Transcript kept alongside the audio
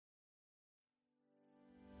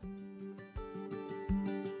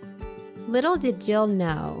Little did Jill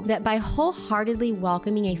know that by wholeheartedly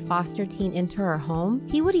welcoming a foster teen into her home,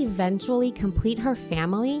 he would eventually complete her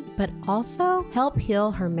family, but also help heal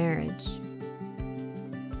her marriage.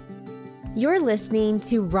 You're listening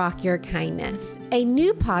to Rock Your Kindness, a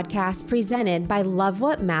new podcast presented by Love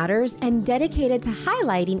What Matters and dedicated to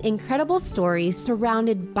highlighting incredible stories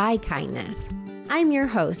surrounded by kindness. I'm your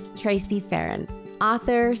host, Tracy Farron,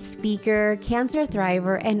 author, speaker, cancer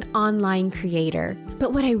thriver, and online creator.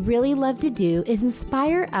 But what I really love to do is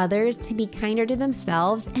inspire others to be kinder to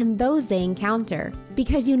themselves and those they encounter,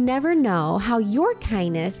 because you never know how your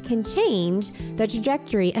kindness can change the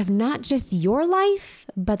trajectory of not just your life,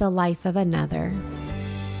 but the life of another.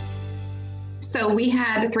 So we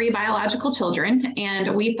had 3 biological children,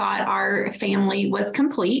 and we thought our family was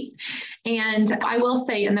complete. And I will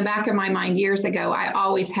say, in the back of my mind years ago, I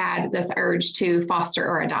always had this urge to foster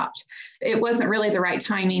or adopt. It wasn't really the right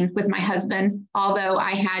timing with my husband, although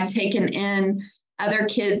I had taken in other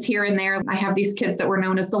kids here and there. I have these kids that were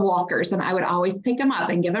known as the walkers, and I would always pick them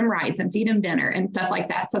up and give them rides and feed them dinner and stuff like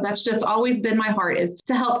that. So that's just always been my heart, is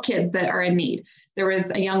to help kids that are in need. There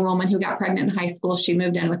was a young woman who got pregnant in high school. She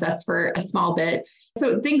moved in with us for a small bit.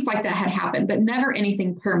 So things like that had happened, but never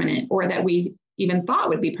anything permanent or that we even thought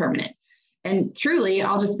would be permanent. And truly,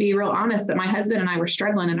 I'll just be real honest that my husband and I were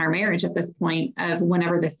struggling in our marriage at this point of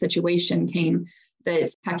whenever this situation came,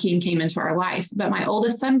 that Hakeem came into our life. But my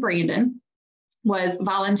oldest son, Brandon, was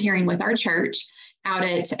volunteering with our church out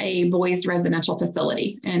at a boys' residential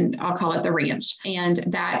facility, and I'll call it the ranch. And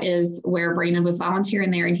that is where Brandon was volunteering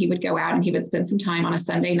there, and he would go out and he would spend some time on a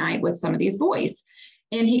Sunday night with some of these boys.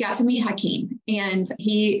 And he got to meet Hakeem, and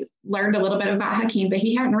he learned a little bit about Hakeem, but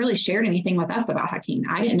he hadn't really shared anything with us about Hakeem.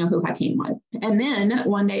 I didn't know who Hakeem was. And then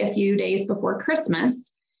one day, a few days before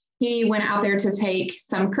Christmas, he went out there to take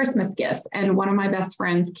some Christmas gifts. And one of my best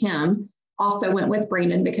friends, Kim, also went with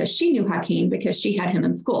Brandon because she knew Hakeem because she had him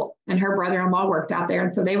in school, and her brother-in-law worked out there.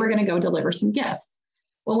 And so they were going to go deliver some gifts.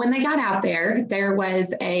 Well, when they got out there, there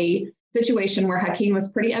was a situation where Hakeem was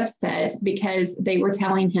pretty upset because they were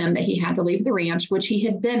telling him that he had to leave the ranch, which he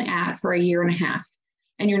had been at for 1.5 years.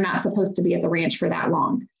 And you're not supposed to be at the ranch for that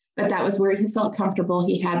long. But that was where he felt comfortable.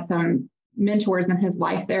 He had some mentors in his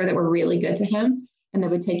life there that were really good to him, and they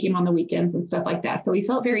would take him on the weekends and stuff like that. So he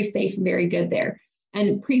felt very safe and very good there.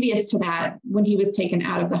 And previous to that, when he was taken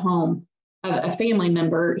out of the home of a family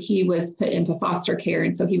member, he was put into foster care.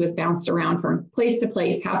 And so he was bounced around from place to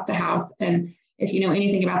place, house to house. And if you know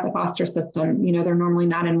anything about the foster system, you know, they're normally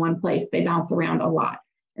not in one place. They bounce around a lot.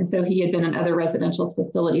 And so he had been in other residential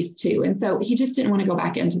facilities too. And so he just didn't want to go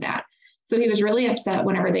back into that. So he was really upset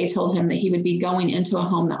whenever they told him that he would be going into a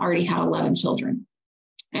home that already had 11 children.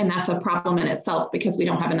 And that's a problem in itself because we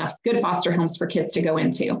don't have enough good foster homes for kids to go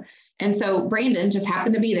into. And so Brandon just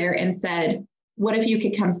happened to be there and said, what if you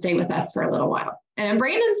could come stay with us for a little while? And in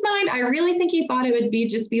Brandon's mind, I really think he thought it would be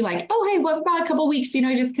just be like, oh, hey, what about a couple of weeks? You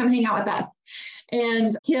know, just come hang out with us.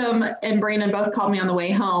 And Kim and Brandon both called me on the way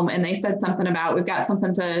home, and they said something about, we've got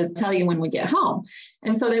something to tell you when we get home.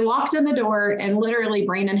 And so they walked in the door, and literally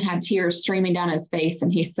Brandon had tears streaming down his face.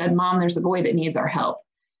 And he said, Mom, there's a boy that needs our help.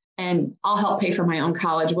 And I'll help pay for my own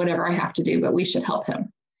college, whatever I have to do, but we should help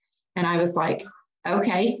him. And I was like,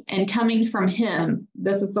 okay. And coming from him,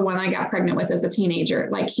 this is the one I got pregnant with as a teenager.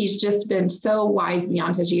 Like, he's just been so wise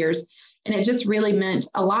beyond his years. And it just really meant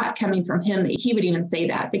a lot coming from him that he would even say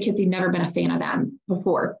that, because he'd never been a fan of that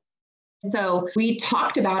before. So we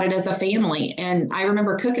talked about it as a family. And I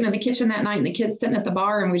remember cooking in the kitchen that night and the kids sitting at the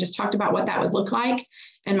bar, and we just talked about what that would look like.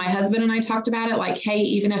 And my husband and I talked about it like, hey,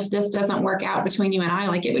 even if this doesn't work out between you and I,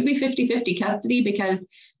 like, it would be 50-50 custody, because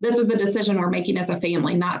this is a decision we're making as a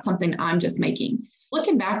family, not something I'm just making.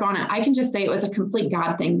 Looking back on it, I can just say it was a complete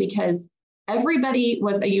God thing, because everybody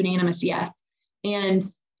was a unanimous yes. And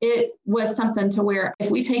it was something to where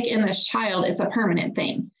if we take in this child, it's a permanent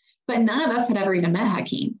thing. But none of us had ever even met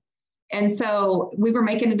Hakeem. And so we were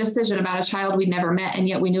making a decision about a child we'd never met, and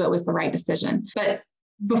yet we knew it was the right decision. But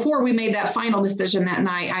before we made that final decision that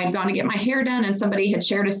night, I had gone to get my hair done, and somebody had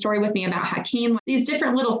shared a story with me about Hakeem. These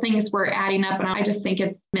different little things were adding up, and I just think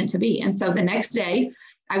it's meant to be. And so the next day,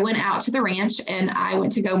 I went out to the ranch and I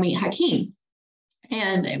went to go meet Hakeem.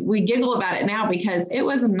 And we giggle about it now because it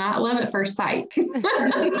was not love at first sight.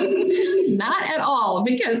 Not at all,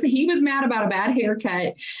 because he was mad about a bad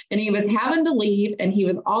haircut and he was having to leave and he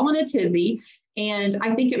was all in a tizzy. And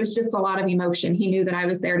I think it was just a lot of emotion. He knew that I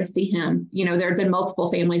was there to see him. You know, there had been multiple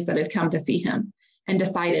families that had come to see him and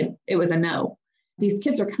decided it was a no. These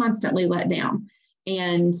kids are constantly let down,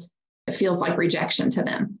 and it feels like rejection to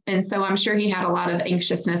them. And so I'm sure he had a lot of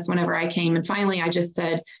anxiousness whenever I came. And finally, I just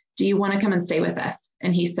said, do you want to come and stay with us?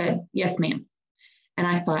 And he said, yes, ma'am. And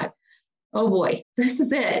I thought, oh boy, this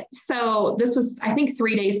is it. So this was, I think,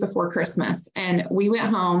 3 days before Christmas. And we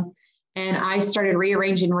went home and I started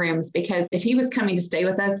rearranging rooms because if he was coming to stay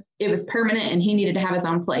with us, it was permanent and he needed to have his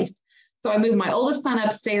own place. So I moved my oldest son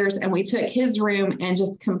upstairs and we took his room and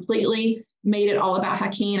just completely made it all about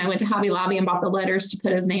Hakeem. I went to Hobby Lobby and bought the letters to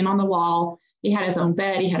put his name on the wall. He had his own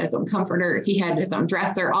bed. He had his own comforter. He had his own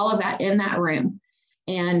dresser, all of that in that room.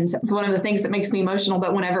 And it's one of the things that makes me emotional.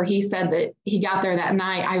 But whenever he said that he got there that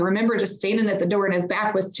night, I remember just standing at the door and his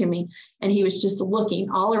back was to me and he was just looking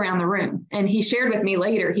all around the room. And he shared with me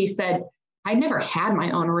later, he said, I never had my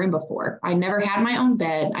own room before. I never had my own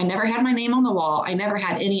bed. I never had my name on the wall. I never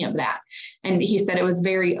had any of that. And he said it was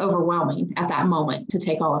very overwhelming at that moment to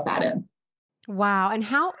take all of that in. Wow. And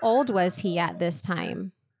how old was he at this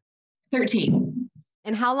time? 13.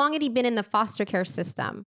 And how long had he been in the foster care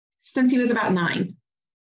system? Since he was about 9.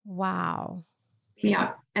 Wow.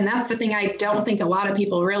 Yeah. And that's the thing I don't think a lot of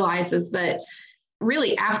people realize is that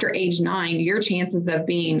really after age 9, your chances of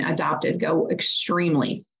being adopted go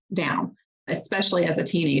extremely down, especially as a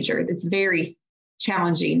teenager. It's very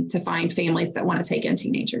challenging to find families that want to take in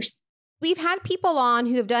teenagers. We've had people on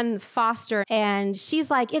who have done foster and she's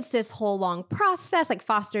like, it's this whole long process, like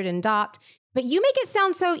foster and adopt, but you make it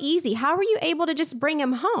sound so easy. How were you able to just bring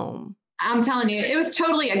him home? I'm telling you, it was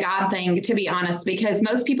totally a God thing, to be honest, because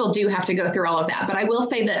most people do have to go through all of that. But I will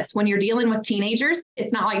say this, when you're dealing with teenagers,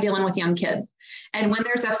 it's not like dealing with young kids. And when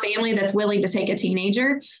there's a family that's willing to take a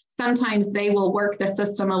teenager, sometimes they will work the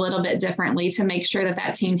system a little bit differently to make sure that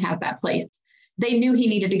that teen has that place. They knew he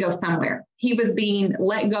needed to go somewhere. He was being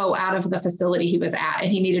let go out of the facility he was at,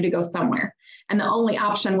 and he needed to go somewhere. And the only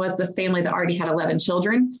option was this family that already had 11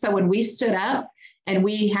 children. So when we stood up and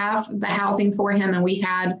we have the housing for him and we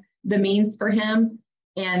had the means for him,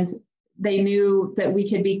 and they knew that we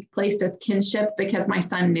could be placed as kinship because my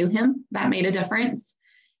son knew him, that made a difference.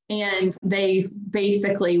 And they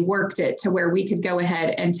basically worked it to where we could go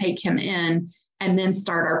ahead and take him in and then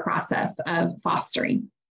start our process of fostering.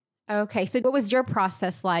 Okay. So what was your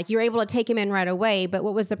process like? You were able to take him in right away, but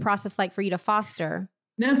what was the process like for you to foster?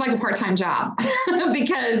 Then it's like a part-time job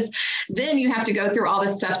because then you have to go through all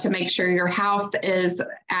this stuff to make sure your house is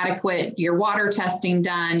adequate, your water testing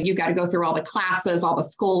done. You got to go through all the classes, all the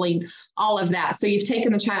schooling, all of that. So you've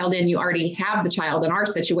taken the child in, you already have the child in our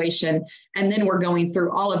situation. And then we're going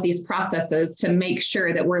through all of these processes to make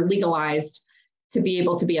sure that we're legalized to be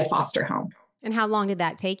able to be a foster home. And how long did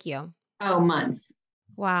that take you? Oh, months.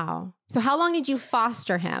 Wow. So how long did you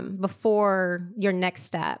foster him before your next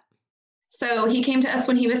step? So he came to us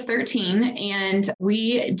when he was 13, and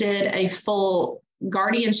we did a full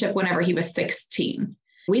guardianship whenever he was 16.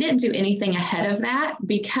 We didn't do anything ahead of that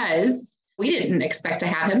because we didn't expect to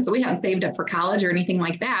have him. So we hadn't saved up for college or anything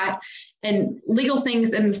like that. And legal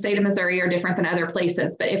things in the state of Missouri are different than other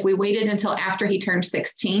places. But if we waited until after he turned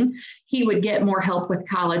 16, he would get more help with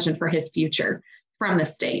college and for his future from the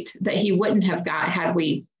state that he wouldn't have got had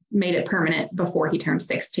we made it permanent before he turned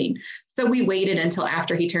 16. So we waited until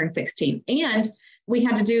after he turned 16. And we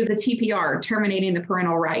had to do the TPR, terminating the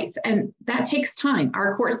parental rights. And that takes time.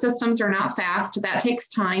 Our court systems are not fast. That takes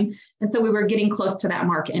time. And so we were getting close to that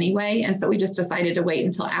mark anyway. And so we just decided to wait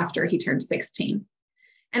until after he turned 16.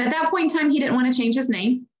 And at that point in time, he didn't want to change his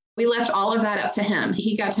name. We left all of that up to him.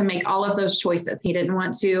 He got to make all of those choices. He didn't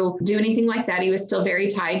want to do anything like that. He was still very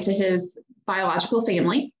tied to his biological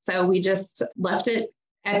family. So we just left it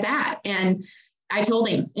at that. And I told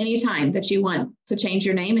him, anytime that you want to change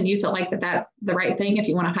your name and you feel like that that's the right thing, if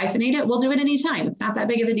you want to hyphenate it, we'll do it anytime. It's not that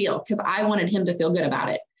big of a deal, because I wanted him to feel good about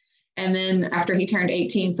it. And then after he turned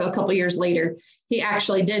 18, so a couple years later, he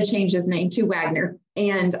actually did change his name to Wagner.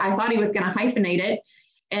 And I thought he was going to hyphenate it.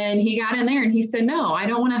 And he got in there and he said, no, I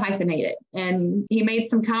don't want to hyphenate it. And he made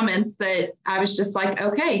some comments that I was just like,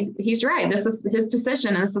 okay, he's right. This is his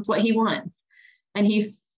decision and this is what he wants. And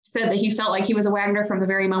he said that he felt like he was a Wagner from the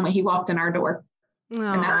very moment he walked in our door.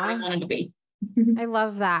 Aww. And that's what he wanted to be. I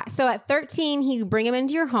love that. So at 13, you bring him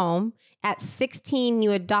into your home. At 16,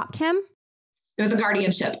 you adopt him? It was a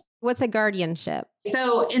guardianship. What's a guardianship?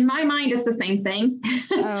 So in my mind, it's the same thing.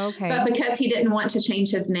 Oh, okay. But because he didn't want to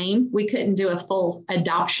change his name, we couldn't do a full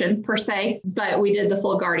adoption per se, but we did the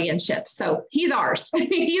full guardianship. So he's ours.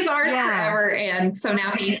 He's ours forever. And so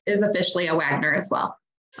now he is officially a Wagner as well.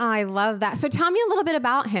 Oh, I love that. So tell me a little bit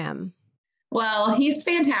about him. Well, he's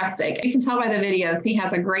fantastic. You can tell by the videos. He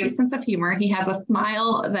has a great sense of humor. He has a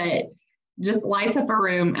smile that just lights up a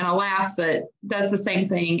room and a laugh that does the same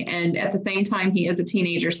thing. And at the same time, he is a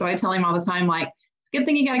teenager. So I tell him all the time, like, it's a good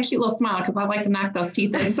thing you got a cute little smile because I'd like to knock those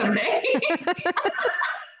teeth in someday.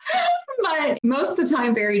 But most of the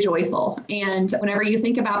time, very joyful. And whenever you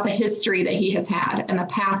think about the history that he has had and the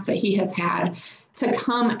path that he has had, to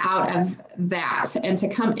come out of that and to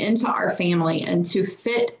come into our family and to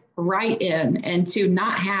fit right in and to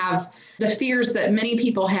not have the fears that many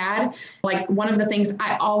people had. Like one of the things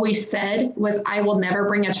I always said was, I will never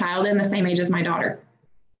bring a child in the same age as my daughter.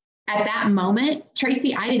 At that moment,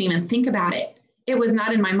 Tracy, I didn't even think about it. It was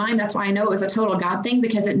not in my mind. That's why I know it was a total God thing,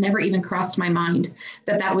 because it never even crossed my mind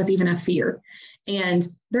that that was even a fear. And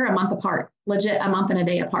they're a month apart, legit a month and a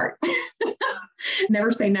day apart.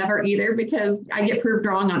 Never say never either, because I get proved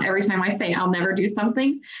wrong on every time I say I'll never do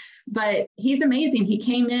something. But he's amazing. He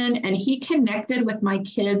came in and he connected with my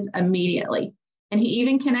kids immediately. And he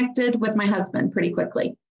even connected with my husband pretty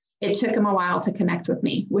quickly. It took him a while to connect with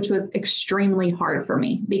me, which was extremely hard for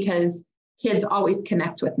me because kids always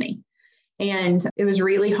connect with me. And it was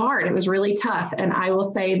really hard. It was really tough. And I will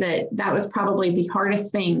say that that was probably the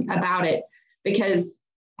hardest thing about it, because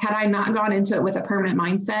had I not gone into it with a permanent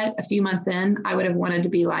mindset a few months in, I would have wanted to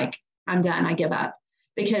be like, I'm done, I give up,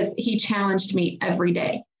 because he challenged me every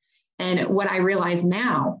day. And what I realize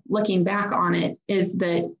now, looking back on it, is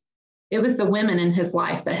that it was the women in his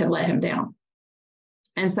life that had let him down.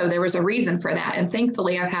 And so there was a reason for that. And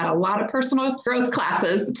thankfully, I've had a lot of personal growth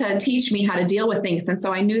classes to teach me how to deal with things. And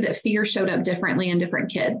so I knew that fear showed up differently in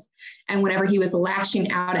different kids. And whenever he was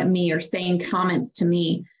lashing out at me or saying comments to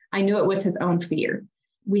me, I knew it was his own fear.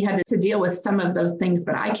 We had to deal with some of those things.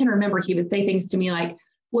 But I can remember he would say things to me like,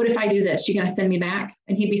 what if I do this? You going to send me back?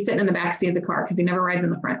 And he'd be sitting in the backseat of the car because he never rides in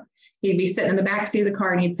the front. He'd be sitting in the backseat of the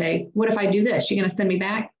car and he'd say, what if I do this? You going to send me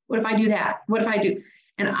back? What if I do that? What if I do?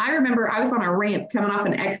 And I remember I was on a ramp coming off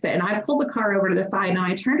an exit, and I pulled the car over to the side, and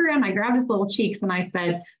I turned around and I grabbed his little cheeks and I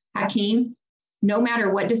said, Hakeem, no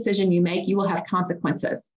matter what decision you make, you will have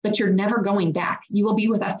consequences, but you're never going back. You will be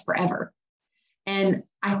with us forever. And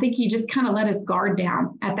I think he just kind of let his guard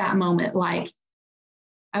down at that moment, like,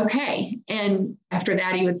 okay. And after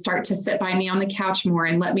that, he would start to sit by me on the couch more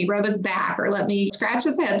and let me rub his back or let me scratch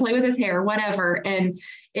his head, play with his hair, whatever. And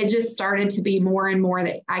it just started to be more and more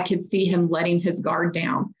that I could see him letting his guard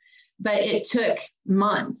down. But it took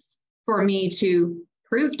months for me to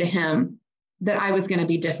prove to him that I was going to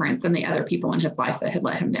be different than the other people in his life that had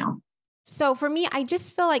let him down. So for me, I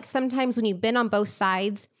just feel like sometimes when you've been on both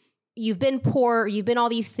sides, you've been poor, you've been all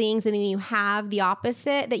these things, and then you have the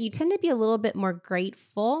opposite, that you tend to be a little bit more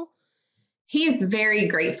grateful. He's very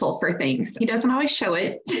grateful for things. He doesn't always show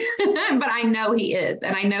it, but I know he is.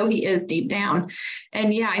 And I know he is deep down.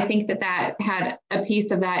 And yeah, I think that that had a piece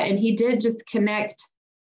of that. And he did just connect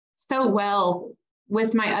so well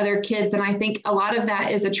with my other kids. And I think a lot of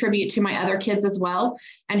that is a tribute to my other kids as well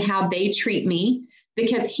and how they treat me,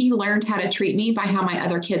 because he learned how to treat me by how my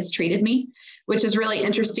other kids treated me, which is really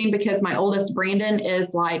interesting because my oldest, Brandon,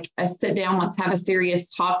 is like a sit down, let's have a serious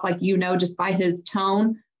talk, like, you know, just by his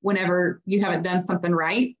tone, whenever you haven't done something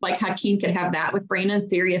right, like Hakeem could have that with Brandon,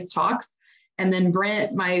 serious talks. And then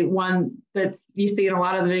Brent, my one that's you see in a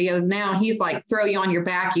lot of the videos now, he's like, throw you on your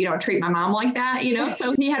back. You don't treat my mom like that, you know?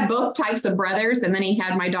 So he had both types of brothers. And then he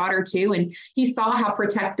had my daughter too. And he saw how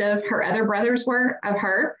protective her other brothers were of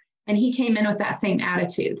her. And he came in with that same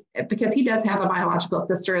attitude because he does have a biological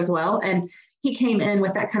sister as well. And he came in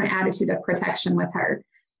with that kind of attitude of protection with her.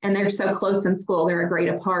 And they're so close in school, they're a grade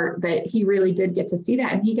apart, but he really did get to see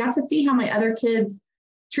that. And he got to see how my other kids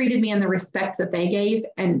treated me and the respect that they gave.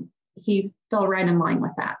 And he fell right in line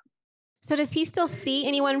with that. So does he still see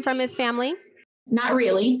anyone from his family? Not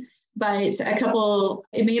really, but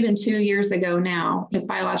it may have been 2 years ago now, his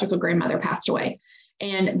biological grandmother passed away.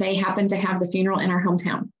 And they happened to have the funeral in our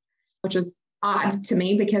hometown, which was odd to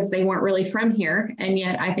me because they weren't really from here. And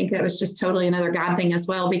yet I think that was just totally another God thing as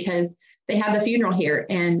well, because they had the funeral here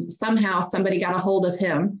and somehow somebody got a hold of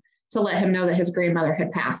him to let him know that his grandmother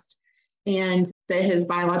had passed and that his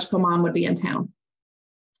biological mom would be in town.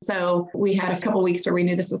 So we had a couple of weeks where we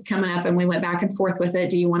knew this was coming up and we went back and forth with it.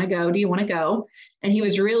 Do you want to go? Do you want to go? And he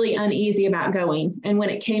was really uneasy about going. And when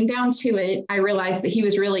it came down to it, I realized that he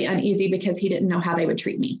was really uneasy because he didn't know how they would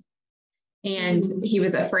treat me. And he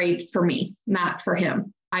was afraid for me, not for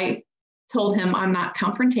him. I told him, I'm not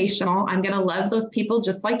confrontational. I'm going to love those people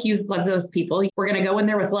just like you love those people. We're going to go in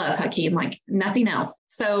there with love, Hakeem, like nothing else.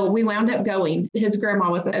 So we wound up going. His grandma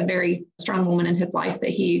was a very strong woman in his life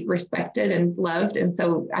that he respected and loved. And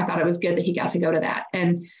so I thought it was good that he got to go to that.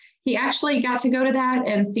 And he actually got to go to that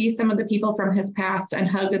and see some of the people from his past and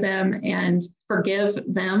hug them and forgive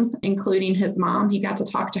them, including his mom. He got to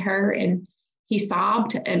talk to her and he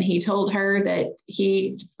sobbed and he told her that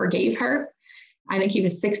he forgave her. I think he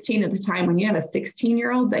was 16 at the time. When you have a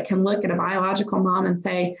 16-year-old that can look at a biological mom and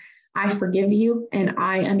say, I forgive you. And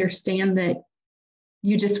I understand that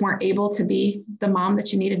you just weren't able to be the mom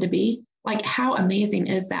that you needed to be. Like, how amazing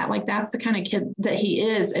is that? Like, that's the kind of kid that he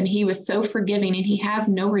is. And he was so forgiving and he has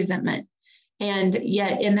no resentment. And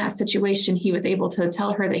yet in that situation, he was able to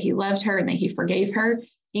tell her that he loved her and that he forgave her,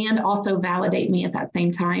 and also validate me at that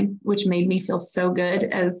same time, which made me feel so good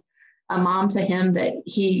as a mom to him, that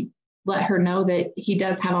he let her know that he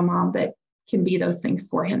does have a mom that can be those things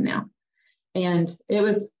for him now. And it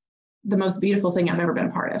was the most beautiful thing I've ever been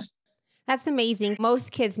a part of. That's amazing.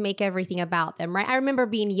 Most kids make everything about them, right? I remember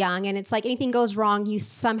being young and it's like anything goes wrong, you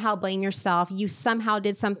somehow blame yourself. You somehow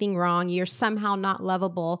did something wrong. You're somehow not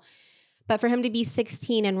lovable. But for him to be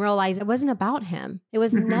 16 and realize it wasn't about him. It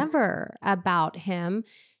was never about him.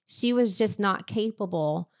 She was just not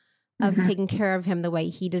capable of taking care of him the way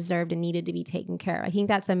he deserved and needed to be taken care of. I think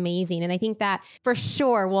that's amazing. And I think that for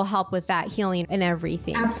sure will help with that healing and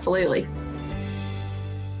everything. Absolutely.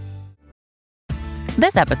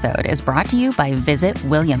 This episode is brought to you by Visit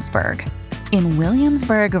Williamsburg. In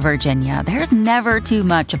Williamsburg, Virginia, there's never too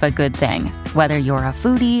much of a good thing. Whether you're a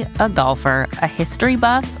foodie, a golfer, a history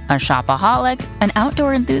buff, a shopaholic, an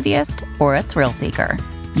outdoor enthusiast, or a thrill seeker,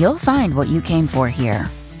 you'll find what you came for here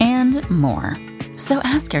and more. So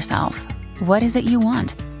ask yourself, what is it you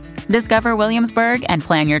want? Discover Williamsburg and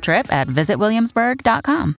plan your trip at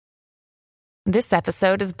visitwilliamsburg.com. This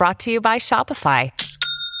episode is brought to you by Shopify.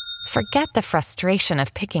 Forget the frustration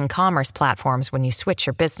of picking commerce platforms when you switch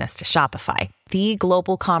your business to Shopify, the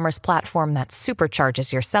global commerce platform that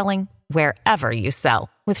supercharges your selling wherever you sell.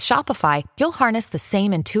 With Shopify, you'll harness the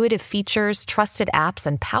same intuitive features, trusted apps,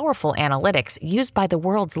 and powerful analytics used by the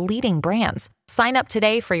world's leading brands. Sign up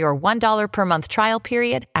today for your $1 per month trial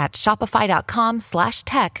period at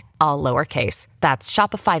shopify.com/tech, all lowercase. That's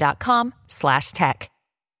shopify.com/tech.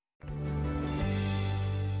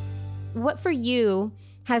 What for you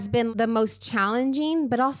has been the most challenging,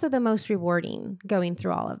 but also the most rewarding going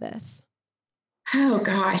through all of this? Oh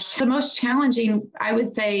gosh, the most challenging, I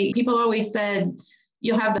would say, people always said,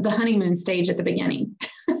 you'll have the honeymoon stage at the beginning.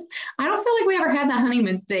 I don't feel like we ever had that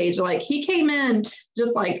honeymoon stage. Like, he came in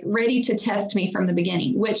just like ready to test me from the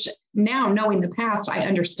beginning, which now knowing the past, I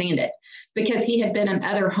understand it, because he had been in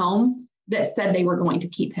other homes that said they were going to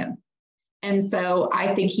keep him. And so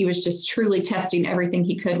I think he was just truly testing everything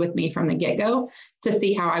he could with me from the get-go to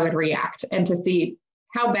see how I would react and to see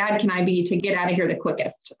how bad can I be to get out of here the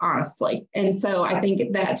quickest, honestly. And so I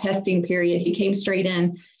think that testing period, he came straight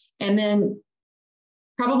in. And then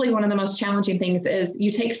probably one of the most challenging things is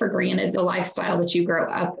you take for granted the lifestyle that you grow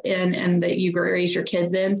up in and that you raise your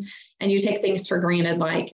kids in. And you take things for granted,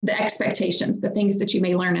 like the expectations, the things that you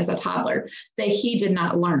may learn as a toddler that he did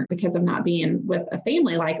not learn because of not being with a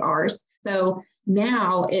family like ours. So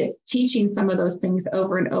now it's teaching some of those things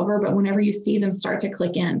over and over, but whenever you see them start to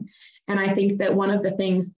click in. And I think that one of the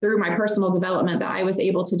things through my personal development that I was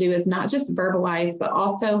able to do is not just verbalize, but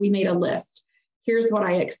also we made a list. Here's what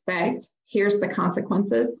I expect. Here's the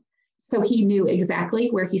consequences. So he knew exactly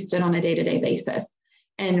where he stood on a day-to-day basis.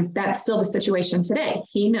 And that's still the situation today.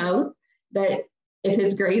 He knows that if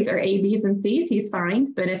his grades are A, B's, and C's, he's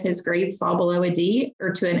fine. But if his grades fall below a D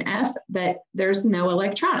or to an F, that there's no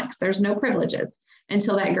electronics, there's no privileges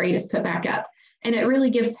until that grade is put back up. And it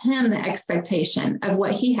really gives him the expectation of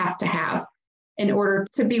what he has to have in order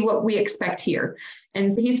to be what we expect here.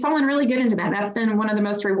 And he's fallen really good into that. That's been one of the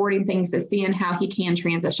most rewarding things, is seeing how he can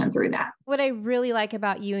transition through that. What I really like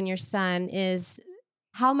about you and your son is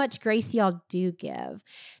how much grace y'all do give.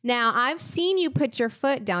 Now, I've seen you put your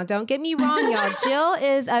foot down. Don't get me wrong, y'all. Jill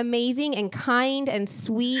is amazing and kind and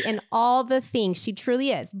sweet and all the things. She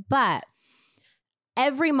truly is. But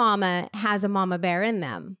every mama has a mama bear in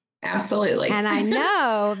them. Absolutely. And I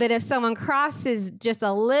know that if someone crosses just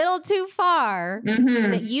a little too far,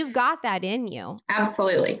 that you've got that in you.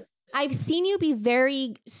 Absolutely. I've seen you be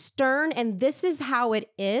very stern, and this is how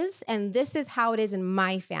it is, and this is how it is in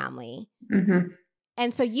my family.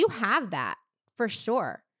 And so you have that for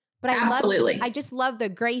sure. But I just love the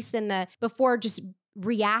grace and the, before just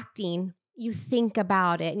reacting, you think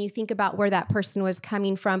about it and you think about where that person was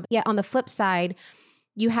coming from. Yet on the flip side,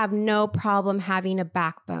 you have no problem having a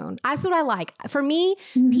backbone. That's what I like. For me,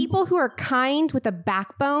 people who are kind with a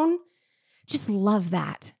backbone, just love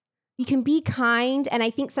that. You can be kind. And I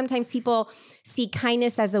think sometimes people see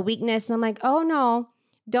kindness as a weakness. And I'm like, oh no,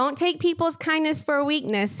 don't take people's kindness for a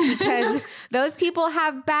weakness, because those people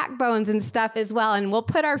have backbones and stuff as well. And we'll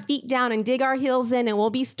put our feet down and dig our heels in, and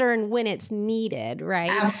we'll be stern when it's needed,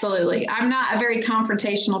 right? Absolutely. I'm not a very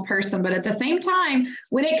confrontational person, but at the same time,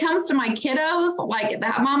 when it comes to my kiddos, like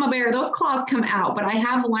that mama bear, those claws come out. But I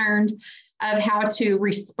have learned of how to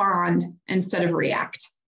respond instead of react.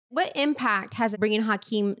 What impact has bringing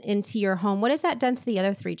Hakeem into your home? What has that done to the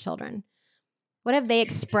other 3 children? What have they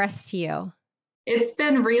expressed to you? It's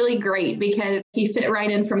been really great because he fit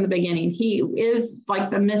right in from the beginning. He is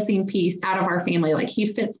like the missing piece out of our family. Like he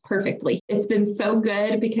fits perfectly. It's been so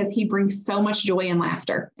good because he brings so much joy and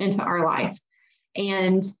laughter into our life.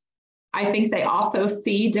 And I think they also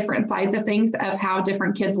see different sides of things of how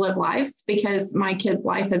different kids live lives, because my kid's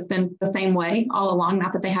life has been the same way all along.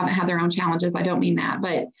 Not that they haven't had their own challenges. I don't mean that,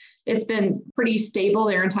 but it's been pretty stable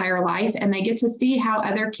their entire life. And they get to see how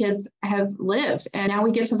other kids have lived. And now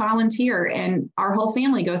we get to volunteer, and our whole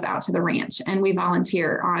family goes out to the ranch and we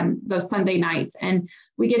volunteer on those Sunday nights. And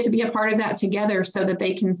we get to be a part of that together so that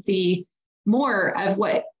they can see more of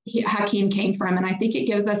what Hakeem came from. And I think it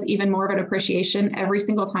gives us even more of an appreciation. Every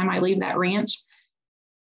single time I leave that ranch,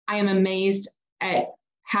 I am amazed at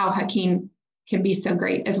how Hakeem can be so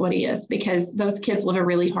great as what he is, because those kids live a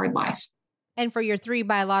really hard life. And for your 3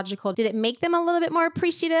 biological, did it make them a little bit more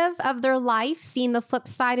appreciative of their life, seeing the flip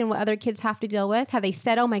side and what other kids have to deal with? Have they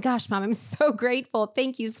said, oh my gosh, Mom, I'm so grateful.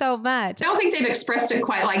 Thank you so much. I don't think they've expressed it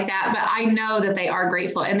quite like that, but I know that they are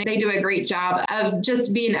grateful, and they do a great job of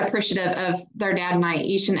just being appreciative of their dad and I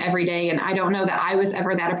each and every day. And I don't know that I was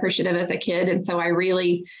ever that appreciative as a kid. And so I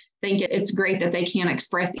really think it's great that they can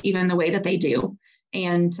express even the way that they do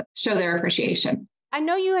and show their appreciation. I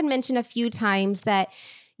know you had mentioned a few times that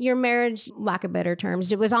your marriage, lack of better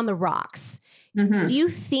terms, it was on the rocks. Mm-hmm. Do you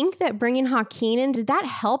think that bringing Hakeem in, did that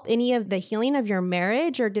help any of the healing of your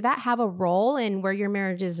marriage, or did that have a role in where your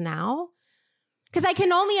marriage is now? Because I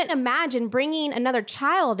can only imagine bringing another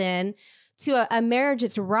child in to a marriage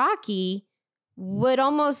that's rocky would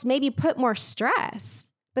almost maybe put more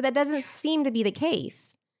stress, but that doesn't seem to be the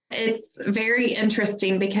case. It's very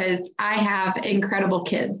interesting because I have incredible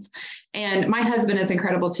kids, and my husband is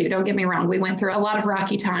incredible too. Don't get me wrong. We went through a lot of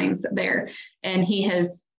rocky times there, and he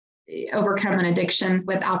has overcome an addiction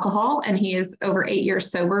with alcohol, and he is over 8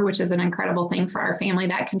 years sober, which is an incredible thing for our family.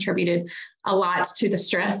 That contributed a lot to the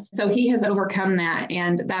stress. So he has overcome that.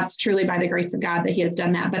 And that's truly by the grace of God that he has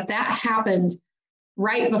done that. But that happened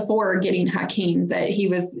right before getting Hakeem, that he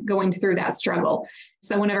was going through that struggle.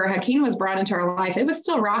 So whenever Hakeem was brought into our life, it was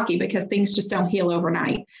still rocky because things just don't heal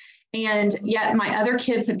overnight. And yet my other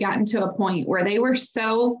kids had gotten to a point where they were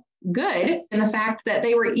so good in the fact that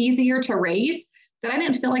they were easier to raise, that I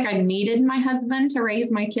didn't feel like I needed my husband to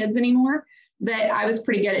raise my kids anymore, that I was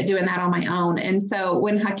pretty good at doing that on my own. And so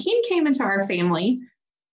when Hakeem came into our family,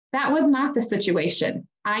 that was not the situation.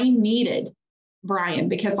 I needed Brian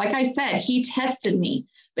because, like I said, he tested me,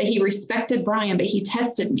 but he respected Brian, but he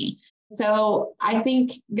tested me. So I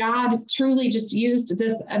think God truly just used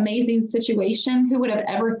this amazing situation. Who would have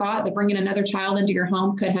ever thought that bringing another child into your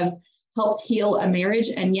home could have helped heal a marriage?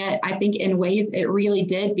 And yet I think in ways it really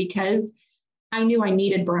did, because I knew I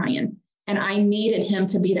needed Brian, and I needed him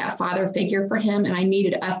to be that father figure for him. And I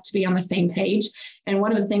needed us to be on the same page. And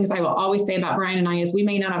one of the things I will always say about Brian and I is we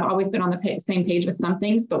may not have always been on the same page with some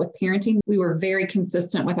things, but with parenting, we were very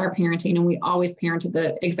consistent with our parenting, and we always parented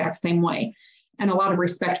the exact same way, and a lot of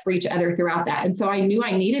respect for each other throughout that. And so I knew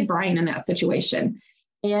I needed Brian in that situation.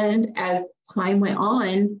 And as time went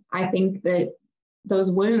on, I think that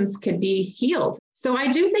those wounds could be healed. So I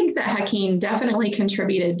do think that Hakeem definitely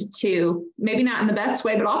contributed to, maybe not in the best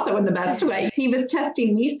way, but also in the best way. He was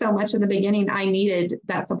testing me so much in the beginning. I needed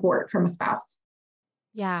that support from a spouse.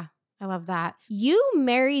 Yeah, I love that. You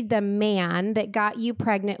married the man that got you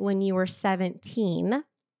pregnant when you were 17,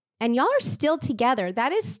 and y'all are still together.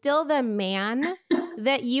 That is still the man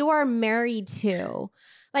that you are married to.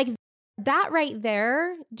 Like that right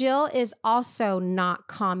there, Jill, is also not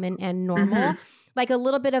common and normal. Mm-hmm. Like a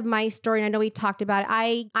little bit of my story, and I know we talked about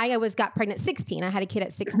it. I always got pregnant at 16. I had a kid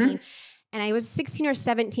at 16. Mm-hmm. And I was 16 or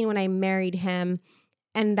 17 when I married him,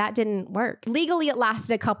 and that didn't work. Legally, it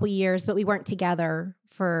lasted a couple years, but we weren't together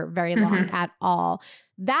for very long at all.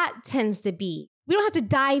 That tends to be, we don't have to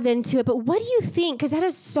dive into it, but what do you think? Because that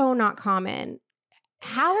is so not common.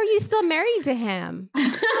 How are you still married to him?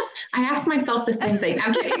 I ask myself the same thing.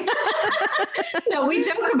 I'm kidding. No, we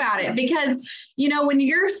joke about it because, you know, when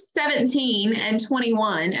you're 17 and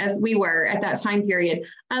 21, as we were at that time period,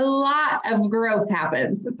 a lot of growth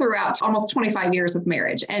happens throughout almost 25 years of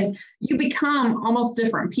marriage. And you become almost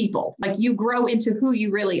different people. Like you grow into who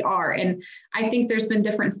you really are. And I think there's been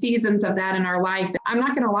different seasons of that in our life. I'm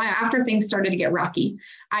not going to lie, after things started to get rocky,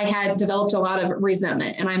 I had developed a lot of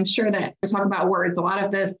resentment. And I'm sure that we talk about words, a lot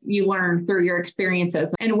of this you learn through your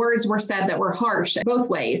experiences, and words were said that were harsh both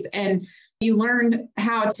ways. And you learned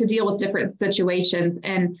how to deal with different situations.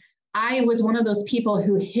 And I was one of those people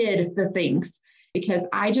who hid the things. because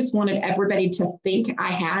I just wanted everybody to think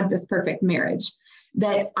I had this perfect marriage,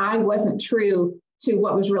 that I wasn't true to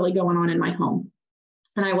what was really going on in my home.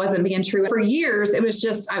 And I wasn't being true. For years, it was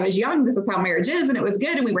just, I was young. This is how marriage is. And it was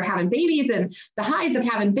good. And we were having babies and the highs of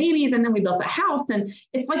having babies. And then we built a house. And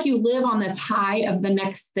it's like you live on this high of the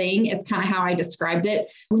next thing. It's kind of how I described it.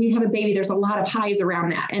 When you have a baby, there's a lot of highs around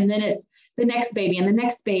that. And then it's the next baby and the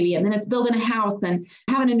next baby. And then it's building a house and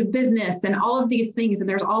having a new business and all of these things. And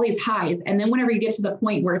there's all these highs. And then whenever you get to the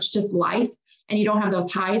point where it's just life and you don't have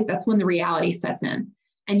those highs, that's when the reality sets in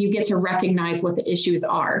and you get to recognize what the issues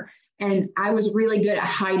are. And I was really good at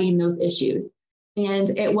hiding those issues. And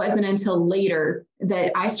it wasn't until later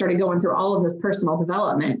that I started going through all of this personal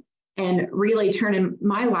development and really turning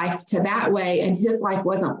my life to that way. And his life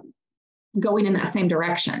wasn't going in that same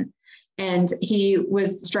direction. And he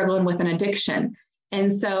was struggling with an addiction.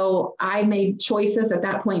 And so I made choices at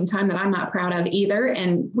that point in time that I'm not proud of either.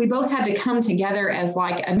 And we both had to come together as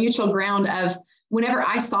like a mutual ground of, whenever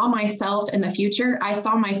I saw myself in the future, I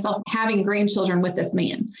saw myself having grandchildren with this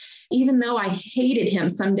man. Even though I hated him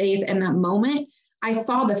some days in that moment, I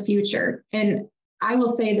saw the future. And I will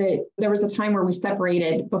say that there was a time where we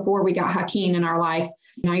separated before we got Hakeem in our life.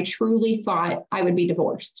 And I truly thought I would be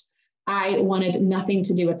divorced. I wanted nothing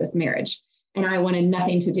to do with this marriage. And I wanted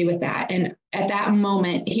nothing to do with that. And at that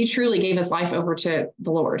moment, he truly gave his life over to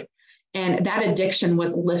the Lord. And that addiction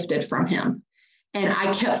was lifted from him. And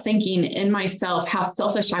I kept thinking in myself how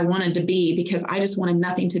selfish I wanted to be because I just wanted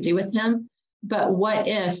nothing to do with him. But what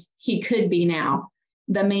if he could be now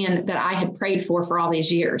the man that I had prayed for all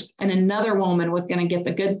these years, and another woman was going to get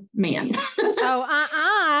the good man?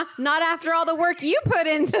 Not after all the work you put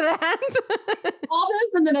into that. All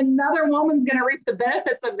this, and then another woman's going to reap the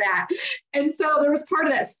benefits of that. And so there was part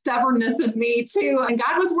of that stubbornness in me too. And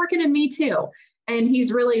God was working in me too. And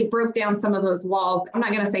he's really broke down some of those walls. I'm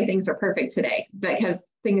not going to say things are perfect today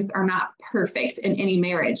because things are not perfect in any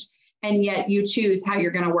marriage. And yet you choose how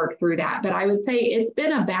you're going to work through that. But I would say it's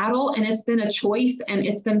been a battle and it's been a choice and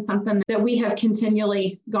it's been something that we have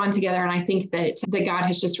continually gone together. And I think that God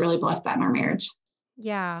has just really blessed that in our marriage.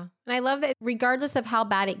 Yeah. And I love that regardless of how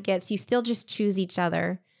bad it gets, you still just choose each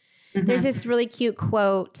other. Mm-hmm. There's this really cute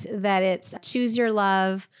quote that it's choose your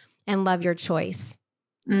love and love your choice.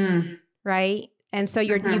 Right? And so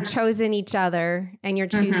you've chosen each other and you're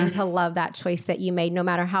choosing to love that choice that you made, no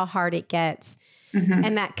matter how hard it gets.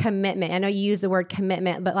 And that commitment, I know you use the word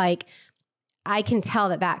commitment, but like, I can tell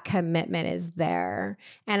that commitment is there.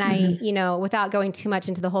 And I, without going too much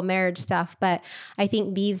into the whole marriage stuff, but I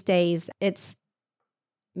think these days it's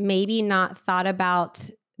maybe not thought about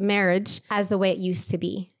marriage as the way it used to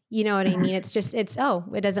be. You know what I mean? It's just, it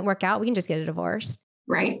doesn't work out. We can just get a divorce.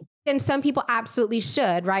 Right. And some people absolutely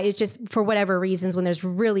should, right? It's just for whatever reasons when there's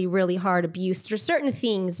really, really hard abuse, there's certain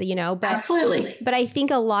things, but absolutely. But I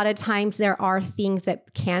think a lot of times there are things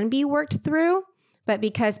that can be worked through, but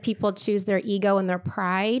because people choose their ego and their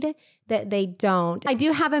pride, that they don't. I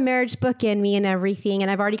do have a marriage book in me and everything,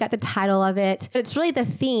 and I've already got the title of it. But it's really the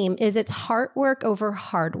theme is it's heart work over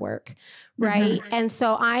hard work, right? And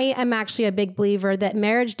so I am actually a big believer that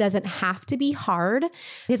marriage doesn't have to be hard,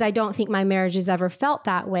 because I don't think my marriage has ever felt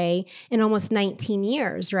that way in almost 19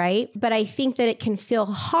 years, right? But I think that it can feel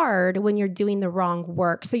hard when you're doing the wrong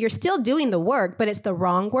work. So you're still doing the work, but it's the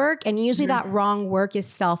wrong work. And usually that wrong work is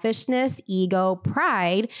selfishness, ego,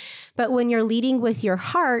 pride. But when you're leading with your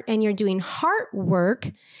heart and you're doing heart work,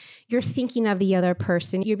 you're thinking of the other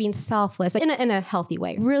person. You're being selfless in a healthy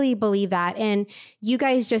way. Really believe that. And you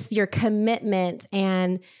guys, just your commitment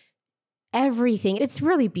and everything, it's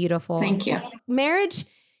really beautiful. Thank you. Marriage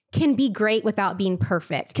can be great without being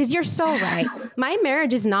perfect, because you're so right. My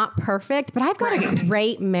marriage is not perfect, but I've got a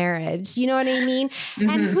great marriage. You know what I mean?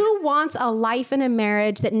 And who wants a life in a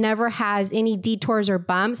marriage that never has any detours or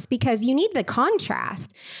bumps? Because you need the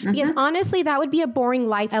contrast. Because honestly, that would be a boring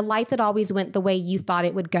life, a life that always went the way you thought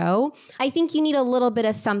it would go. I think you need a little bit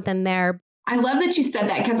of something there. I love that you said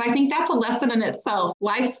that, because I think that's a lesson in itself.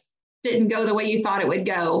 Life didn't go the way you thought it would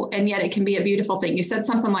go, and yet it can be a beautiful thing. You said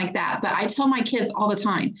something like that, but I tell my kids all the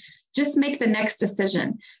time, just make the next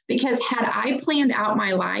decision, because had I planned out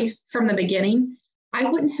my life from the beginning, I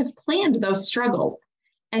wouldn't have planned those struggles.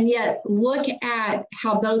 And yet look at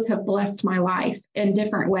how those have blessed my life in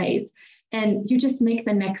different ways. And you just make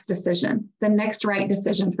the next decision, the next right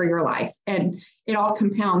decision for your life. And it all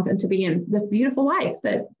compounds into being this beautiful life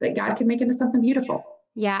that God can make into something beautiful.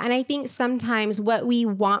 Yeah. And I think sometimes what we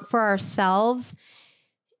want for ourselves,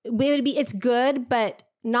 it's good, but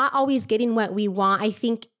not always getting what we want. I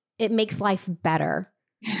think it makes life better,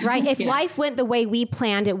 right? If life went the way we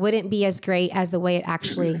planned, it wouldn't be as great as the way it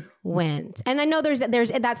actually went. And I know there's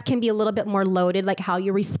that can be a little bit more loaded, like how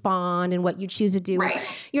you respond and what you choose to do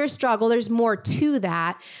with your struggle. There's more to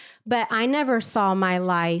that. But I never saw my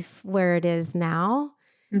life where it is now.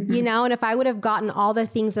 You know, and if I would have gotten all the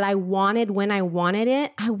things that I wanted when I wanted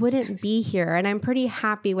it, I wouldn't be here. And I'm pretty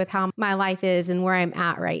happy with how my life is and where I'm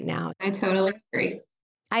at right now. I totally agree.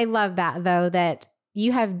 I love that, though, that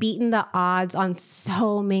you have beaten the odds on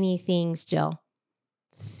so many things, Jill.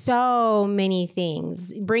 So many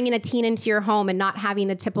things. Bringing a teen into your home and not having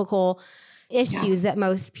the typical issues that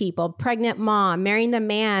most people, pregnant mom, marrying the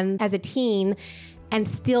man as a teen and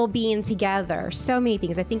still being together. So many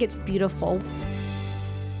things. I think it's beautiful.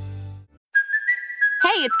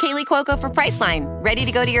 Hey, it's Kaylee Cuoco for Priceline. Ready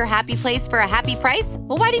to go to your happy place for a happy price?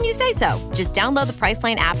 Well, why didn't you say so? Just download the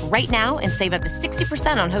Priceline app right now and save up to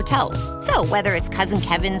 60% on hotels. So whether it's Cousin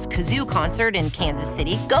Kevin's Kazoo Concert in Kansas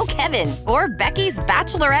City, go Kevin, or Becky's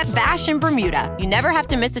Bachelorette Bash in Bermuda, you never have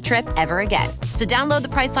to miss a trip ever again. So download the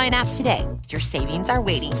Priceline app today. Your savings are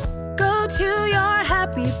waiting. Go to your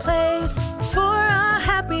happy place for a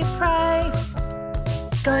happy price.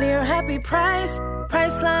 Go to your happy price,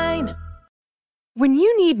 Priceline. When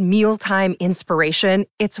you need mealtime inspiration,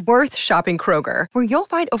 it's worth shopping Kroger, where you'll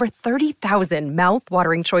find over 30,000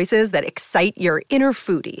 mouth-watering choices that excite your inner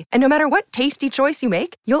foodie. And no matter what tasty choice you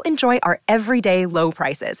make, you'll enjoy our everyday low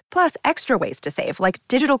prices, plus extra ways to save, like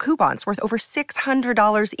digital coupons worth over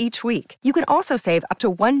 $600 each week. You can also save up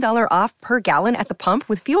to $1 off per gallon at the pump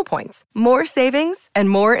with fuel points. More savings and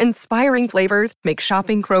more inspiring flavors make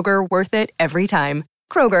shopping Kroger worth it every time.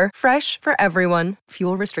 Kroger, fresh for everyone.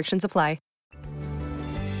 Fuel restrictions apply.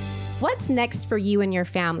 What's next for you and your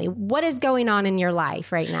family? What is going on in your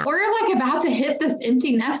life right now? We're like about to hit this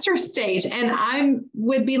empty nester stage, and I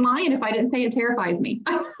would be lying if I didn't say it terrifies me.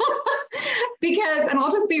 And I'll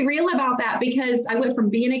just be real about that, because I went from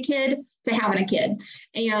being a kid to having a kid.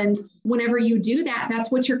 And whenever you do that, that's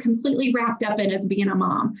what you're completely wrapped up in, as being a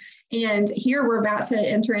mom. And here we're about to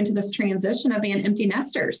enter into this transition of being empty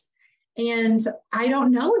nesters. And I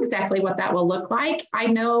don't know exactly what that will look like. I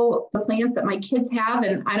know the plans that my kids have,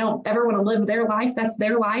 and I don't ever want to live their life. That's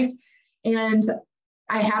their life. And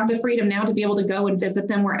I have the freedom now to be able to go and visit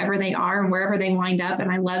them wherever they are and wherever they wind up.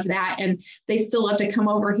 And I love that. And they still love to come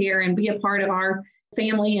over here and be a part of our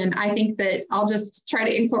family. And I think that I'll just try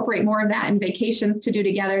to incorporate more of that in vacations to do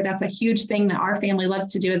together. That's a huge thing that our family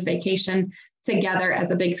loves to do, is vacation together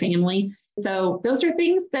as a big family. So those are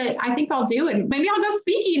things that I think I'll do. And maybe I'll go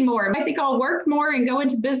speaking more. I think I'll work more and go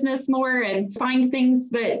into business more and find things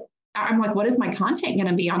that I'm like, what is my content going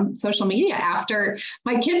to be on social media after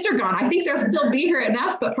my kids are gone? I think they'll still be here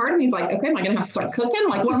enough, but part of me is like, okay, am I going to have to start cooking?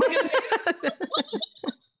 Like, what am I going to do?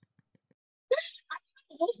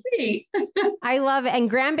 We'll see. I love it. And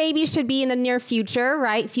grandbaby should be in the near future,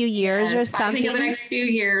 right? Few years or something. I think in the next few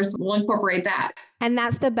years, we'll incorporate that. And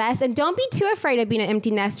that's the best. And don't be too afraid of being an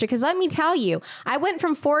empty nester, because let me tell you, I went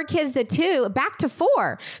from 4 kids to 2 back to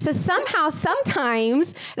 4. So somehow,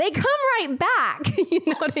 sometimes they come right back. You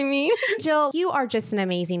know what I mean? Jill, you are just an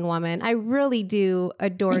amazing woman. I really do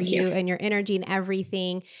adore you and your energy and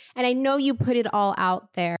everything. And I know you put it all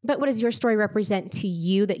out there. But what does your story represent to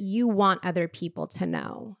you that you want other people to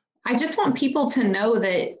know? I just want people to know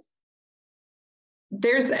that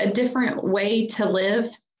there's a different way to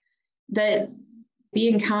live, that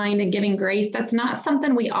being kind and giving grace, that's not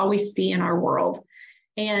something we always see in our world.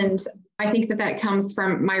 And I think that that comes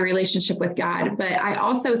from my relationship with God. But I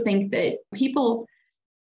also think that people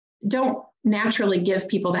don't naturally give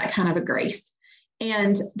people that kind of a grace.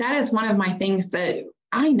 And that is one of my things that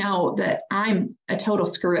I know that I'm a total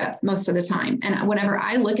screw up most of the time. And whenever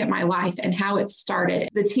I look at my life and how it started,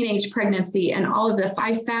 the teenage pregnancy and all of this,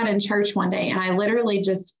 I sat in church one day and I literally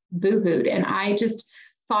just boohooed. And I just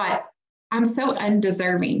thought, I'm so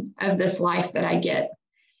undeserving of this life that I get.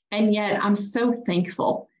 And yet I'm so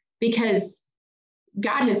thankful, because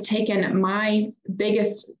God has taken my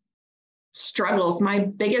biggest struggles, my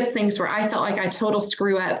biggest things where I felt like I total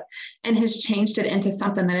screw up, and has changed it into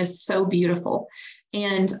something that is so beautiful.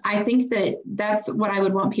 And I think that that's what I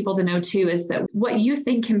would want people to know too, is that what you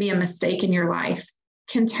think can be a mistake in your life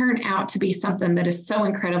can turn out to be something that is so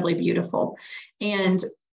incredibly beautiful. And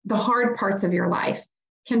the hard parts of your life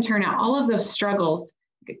can turn out, all of those struggles,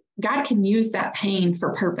 God can use that pain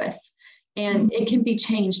for purpose, and it can be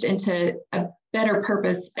changed into a better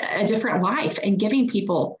purpose, a different life, and giving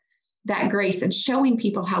people that grace and showing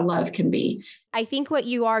people how love can be. I think what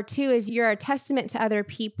you are too is you're a testament to other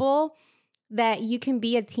people, that you can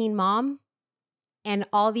be a teen mom and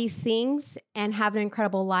all these things and have an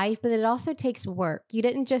incredible life, but it also takes work. You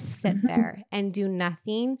didn't just sit there and do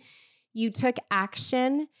nothing. You took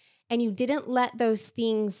action. and you didn't let those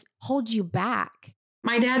things hold you back.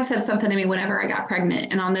 My dad said something to me whenever I got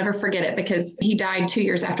pregnant, and I'll never forget it because he died 2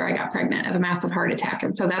 years after I got pregnant of a massive heart attack.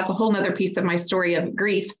 And so that's a whole nother piece of my story of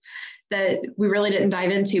grief that we really didn't dive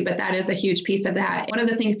into, but that is a huge piece of that. One of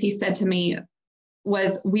the things he said to me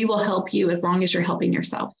was, we will help you as long as you're helping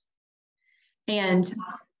yourself. And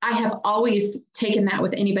I have always taken that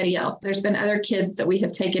with anybody else. There's been other kids that we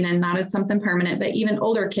have taken in, not as something permanent, but even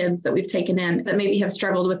older kids that we've taken in that maybe have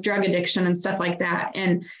struggled with drug addiction and stuff like that.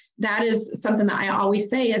 And that is something that I always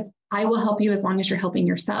say is, I will help you as long as you're helping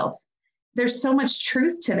yourself. There's so much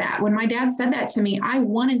truth to that. When my dad said that to me, I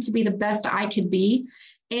wanted to be the best I could be.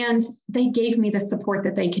 And they gave me the support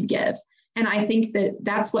that they could give. And I think that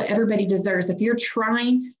that's what everybody deserves. If you're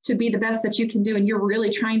trying to be the best that you can do and you're really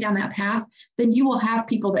trying down that path, then you will have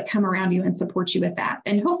people that come around you and support you with that.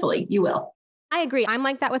 And hopefully you will. I agree. I'm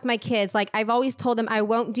like that with my kids. Like I've always told them, I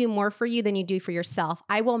won't do more for you than you do for yourself.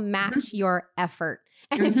 I will match your effort.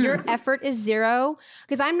 And if your effort is zero,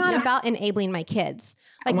 because I'm not about enabling my kids.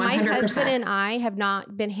 Like 100%. My husband and I have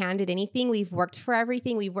not been handed anything. We've worked for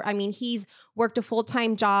everything. He's worked a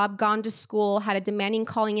full-time job, gone to school, had a demanding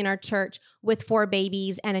calling in our church with 4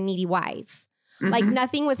 babies and a needy wife. Like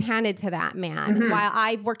nothing was handed to that man while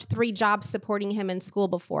I've worked 3 jobs supporting him in school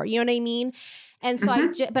before. You know what I mean? And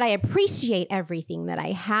so but I appreciate everything that I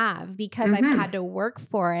have because I've had to work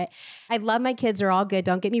for it. I love my kids. They're all good.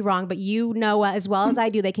 Don't get me wrong. But you know as well as I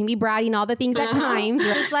do, they can be bratty and all the things at times.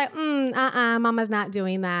 You're just like, mama's not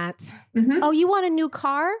doing that. Oh, you want a new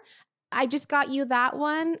car? I just got you that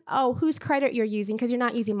one. Oh, whose credit you're using? Because you're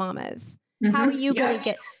not using mama's. How are you going to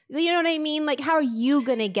get, you know what I mean? Like, how are you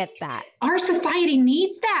going to get that? Our society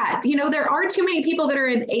needs that. You know, there are too many people that are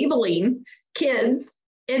enabling kids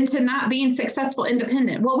into not being successful,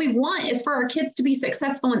 independent. What we want is for our kids to be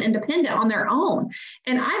successful and independent on their own.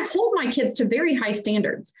 And I hold my kids to very high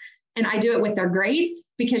standards. And I do it with their grades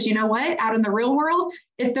because you know what? Out in the real world,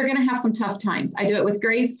 they're going to have some tough times. I do it with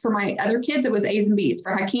grades. For my other kids, it was A's and B's.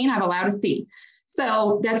 For Hakeem, I've allowed a C.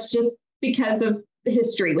 So that's just because of the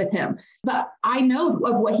history with him. But I know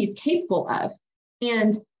of what he's capable of.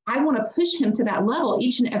 And I want to push him to that level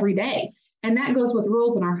each and every day. And that goes with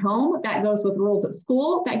rules in our home. That goes with rules at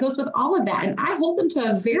school. That goes with all of that. And I hold them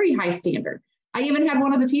to a very high standard. I even had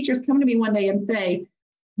one of the teachers come to me one day and say,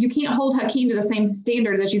 you can't hold Hakeem to the same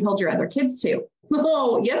standard as you hold your other kids to.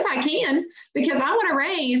 Oh, yes, I can, because I want to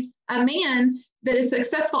raise a man that is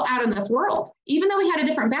successful out in this world. Even though he had a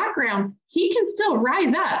different background, he can still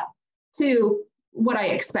rise up to what I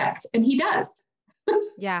expect. And he does.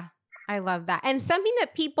 Yeah. I love that. And something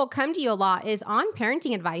that people come to you a lot is on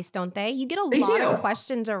parenting advice, don't they? You get a lot of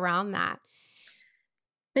questions around that.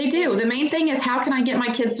 They do. The main thing is, how can I get my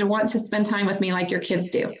kids to want to spend time with me like your kids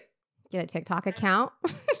do? Get a TikTok account.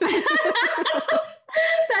 That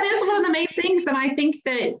is one of the main things. And I think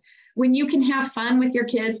that when you can have fun with your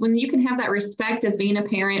kids, when you can have that respect as being a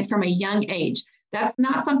parent from a young age, that's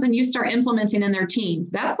not something you start implementing in their teens.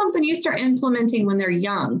 That's something you start implementing when they're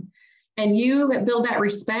young. And you build that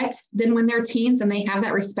respect, then when they're teens and they have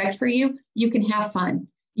that respect for you, you can have fun.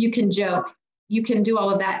 You can joke. You can do all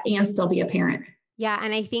of that and still be a parent. Yeah.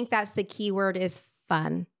 And I think that's the key word is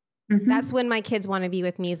fun. That's when my kids want to be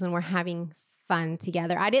with me, is when we're having fun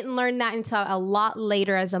together. I didn't learn that until a lot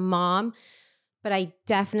later as a mom, but I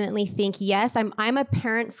definitely think, yes, I'm a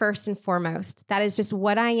parent first and foremost. That is just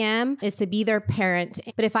what I am, is to be their parent.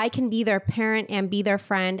 But if I can be their parent and be their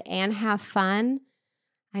friend and have fun,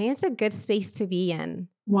 I think it's a good space to be in.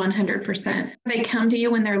 100%. They come to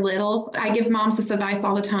you when they're little. I give moms this advice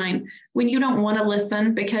all the time. When you don't want to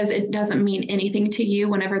listen because it doesn't mean anything to you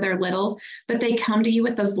whenever they're little, but they come to you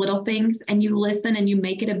with those little things and you listen and you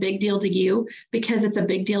make it a big deal to you because it's a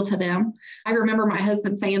big deal to them. I remember my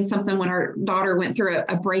husband saying something when our daughter went through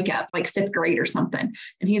a breakup, like 5th grade or something.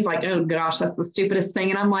 And he's like, oh gosh, that's the stupidest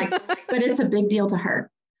thing. And I'm like, but it's a big deal to her.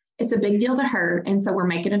 It's a big deal to her. And so we're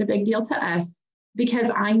making it a big deal to us.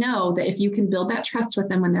 Because I know that if you can build that trust with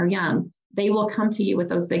them when they're young, they will come to you with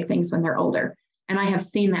those big things when they're older. And I have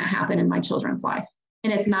seen that happen in my children's life.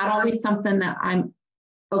 And it's not always something that I'm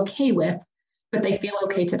okay with, but they feel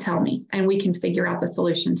okay to tell me, and we can figure out the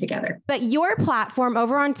solution together. But your platform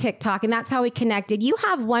over on TikTok, and that's how we connected, you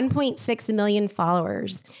have 1.6 million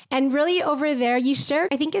followers. And really over there, you share,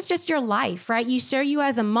 I think it's just your life, right? You share you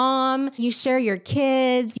as a mom, you share your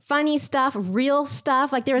kids, funny stuff, real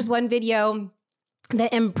stuff. Like there was one video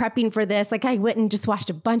that I'm prepping for this. Like I went and just watched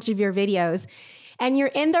a bunch of your videos and you're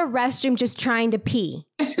in the restroom just trying to pee,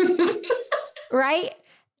 right?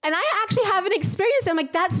 And I actually haven't experienced it. I'm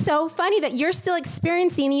like, that's so funny that you're still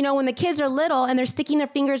experiencing, when the kids are little and they're sticking their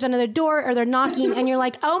fingers under the door or they're knocking and you're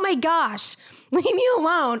like, oh my gosh, Leave me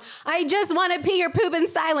alone. I just want to pee or poop in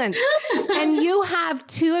silence. And you have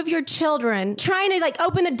two of your children trying to like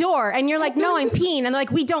open the door and you're like, no, I'm peeing. And they're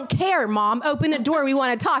like, we don't care, Mom. Open the door. We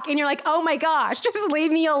want to talk. And you're like, oh my gosh, just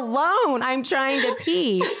leave me alone. I'm trying to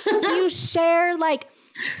pee. You share like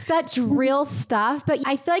such real stuff, but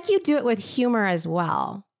I feel like you do it with humor as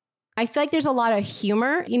well. I feel like there's a lot of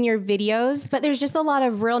humor in your videos, but there's just a lot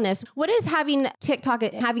of realness. What is having TikTok,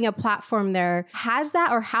 having a platform there, has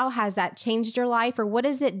that or how has that changed your life, or what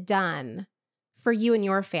has it done for you and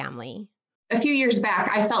your family? A few years back,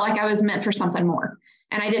 I felt like I was meant for something more.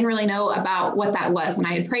 And I didn't really know about what that was. And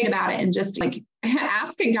I had prayed about it and just like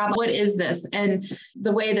asking God, what is this? And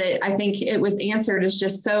the way that I think it was answered is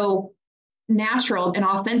just so natural and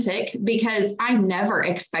authentic, because I never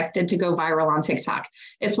expected to go viral on TikTok.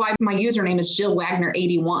 It's why my username is Jill Wagner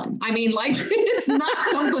 81. I mean, like, it's not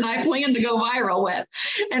something I planned to go viral with.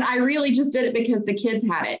 And I really just did it because the kids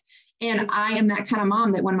had it. And I am that kind of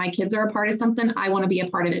mom that when my kids are a part of something, I want to be a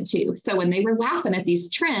part of it too. So when they were laughing at these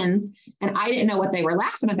trends and I didn't know what they were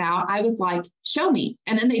laughing about, I was like, show me.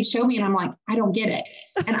 And then they'd show me and I'm like, I don't get it.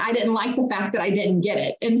 And I didn't like the fact that I didn't get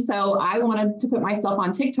it. And so I wanted to put myself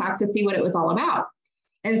on TikTok to see what it was all about.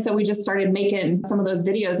 And so we just started making some of those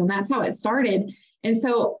videos and that's how it started. And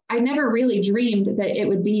so I never really dreamed that it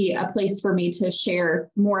would be a place for me to share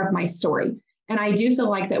more of my story. And I do feel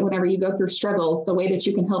like that whenever you go through struggles, the way that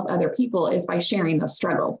you can help other people is by sharing those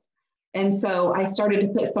struggles. And so I started to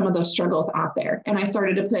put some of those struggles out there, and I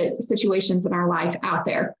started to put situations in our life out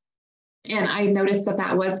there. And I noticed that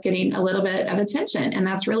that was getting a little bit of attention. And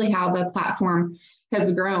that's really how the platform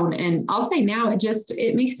has grown. And I'll say now,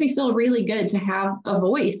 it makes me feel really good to have a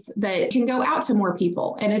voice that can go out to more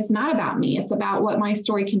people. And it's not about me. It's about what my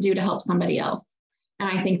story can do to help somebody else. And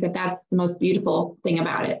I think that that's the most beautiful thing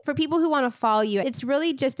about it. For people who want to follow you, it's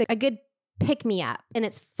really just a good pick-me-up, and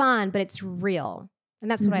it's fun, but it's real. And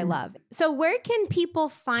that's what I love. So where can people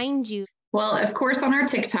find you? Well, of course, on our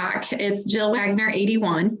TikTok, it's Jill Wagner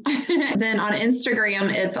 81. Then on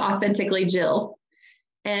Instagram, it's Authentically Jill.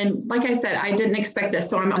 And like I said, I didn't expect this,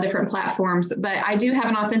 so I'm on different platforms, but I do have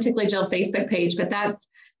an Authentically Jill Facebook page, but that's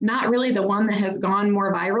not really the one that has gone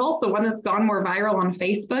more viral. The one that's gone more viral on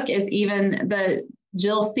Facebook is even the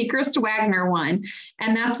Jill Sechrist Wagner one.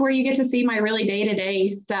 And that's where you get to see my really day-to-day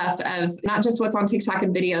stuff of not just what's on TikTok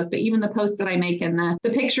and videos, but even the posts that I make and the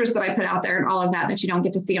pictures that I put out there and all of that you don't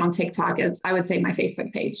get to see on TikTok. It's, I would say, my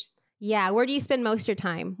Facebook page. Yeah. Where do you spend most of your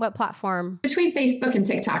time? What platform? Between Facebook and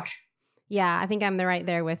TikTok. Yeah, I think I'm right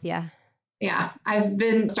there with you. Yeah. I've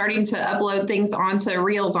been starting to upload things onto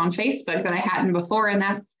Reels on Facebook that I hadn't before. And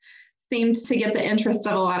that's seemed to get the interest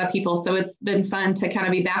of a lot of people. So it's been fun to kind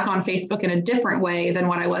of be back on Facebook in a different way than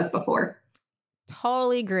what I was before.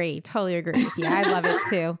 Totally agree with you. I love it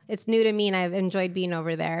too. It's new to me and I've enjoyed being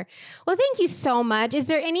over there. Well, thank you so much. Is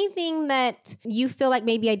there anything that you feel like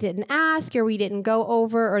maybe I didn't ask or we didn't go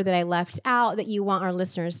over or that I left out that you want our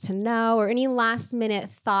listeners to know, or any last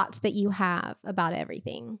minute thoughts that you have about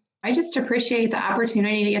everything? I just appreciate the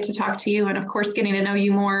opportunity to get to talk to you and, of course, getting to know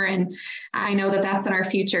you more. And I know that that's in our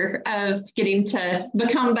future of getting to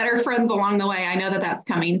become better friends along the way. I know that that's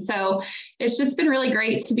coming. So it's just been really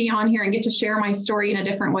great to be on here and get to share my story in a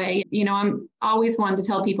different way. You know, I'm always one to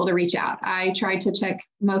tell people to reach out. I try to check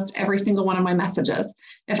most every single one of my messages.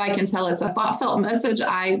 If I can tell it's a thought-felt message,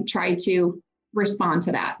 I try to respond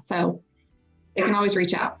to that. So they can always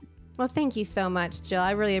reach out. Well, thank you so much, Jill.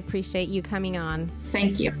 I really appreciate you coming on.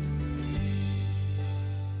 Thank you.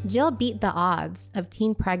 Jill beat the odds of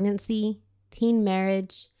teen pregnancy, teen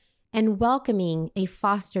marriage, and welcoming a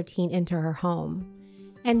foster teen into her home.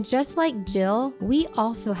 And just like Jill, we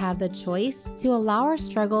also have the choice to allow our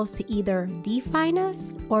struggles to either define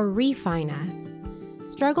us or refine us.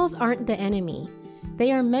 Struggles aren't the enemy.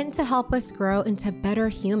 They are meant to help us grow into better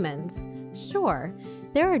humans. Sure,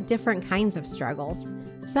 there are different kinds of struggles.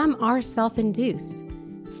 Some are self-induced,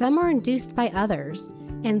 some are induced by others,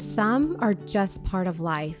 and some are just part of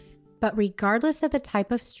life. But regardless of the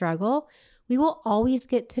type of struggle, we will always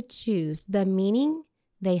get to choose the meaning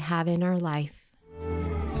they have in our life.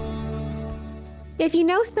 If you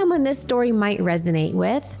know someone this story might resonate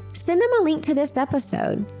with, send them a link to this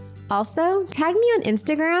episode. Also, tag me on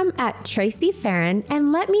Instagram at Tracy Farron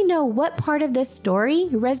and let me know what part of this story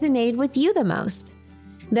resonated with you the most.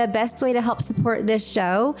 The best way to help support this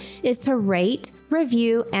show is to rate,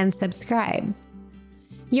 review, and subscribe.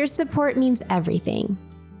 Your support means everything.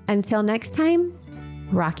 Until next time,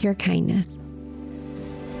 rock your kindness.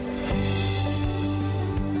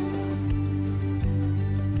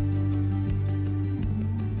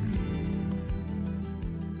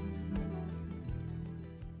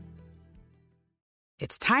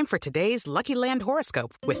 It's time for today's Lucky Land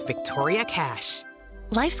horoscope with Victoria Cash.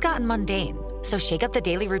 Life's gotten mundane, so shake up the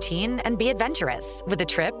daily routine and be adventurous with a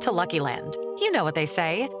trip to Lucky Land. You know what they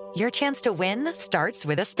say, your chance to win starts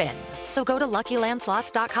with a spin. So go to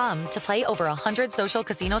LuckyLandSlots.com to play over 100 social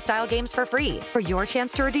casino-style games for free for your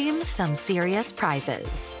chance to redeem some serious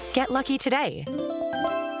prizes. Get lucky today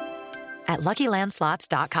at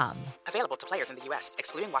LuckyLandSlots.com. Available to players in the U.S.,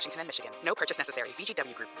 excluding Washington and Michigan. No purchase necessary.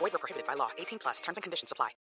 VGW Group. Void where prohibited by law. 18+. Terms and conditions apply.